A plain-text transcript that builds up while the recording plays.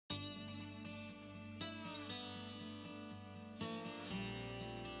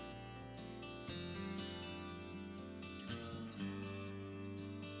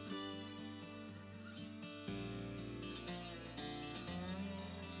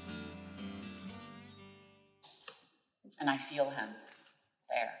And I feel him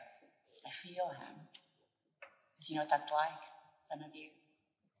there. I feel him. Do you know what that's like, some of you?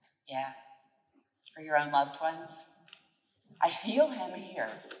 Yeah. For your own loved ones? I feel him here.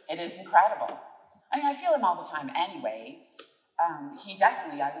 It is incredible. I mean, I feel him all the time anyway. He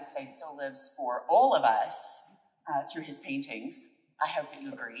definitely, I would say, still lives for all of us through his paintings. I hope that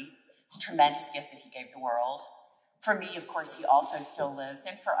you agree. The tremendous gift that he gave the world. For me, of course, he also still lives,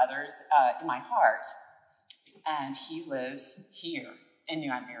 and for others, in my heart. And he lives here in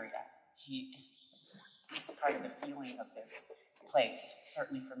New Iberia. He's part of the feeling of this place,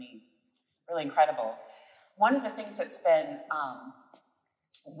 certainly for me. Really incredible. One of the things that's been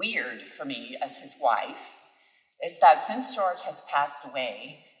weird for me as his wife is that since George has passed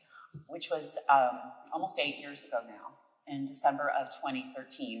away, which was almost 8 years ago now, in December of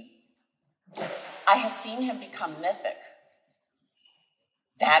 2013, I have seen him become mythic.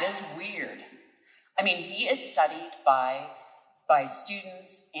 That is weird. I mean, he is studied by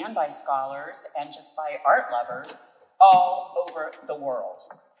students and by scholars and just by art lovers all over the world.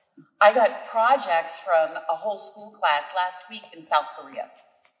 I got projects from a whole school class last week in South Korea.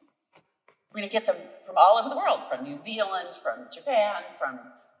 We're going to get them from all over the world, from New Zealand, from Japan, from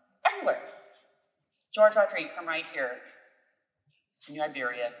everywhere. George Rodrigue from right here in New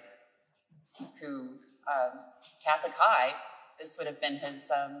Iberia, who, Catholic High, this would have been his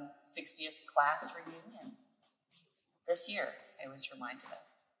 60th class reunion this year, I was reminded of.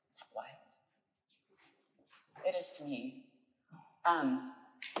 How wild. It is to me.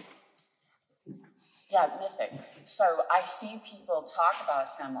 Yeah, mythic. So I see people talk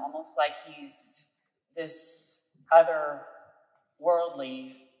about him almost like he's this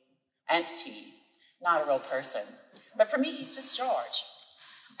otherworldly entity, not a real person. But for me, he's just George.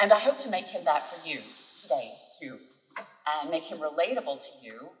 And I hope to make him that for you today, too. And make him relatable to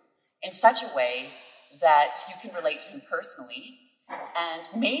you in such a way that you can relate to him personally. And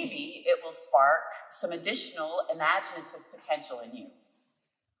maybe it will spark some additional imaginative potential in you.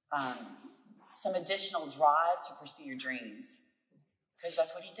 Some additional drive to pursue your dreams. Because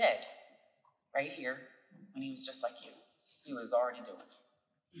that's what he did right here when he was just like you. He was already doing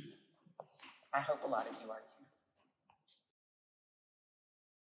it. I hope a lot of you are too.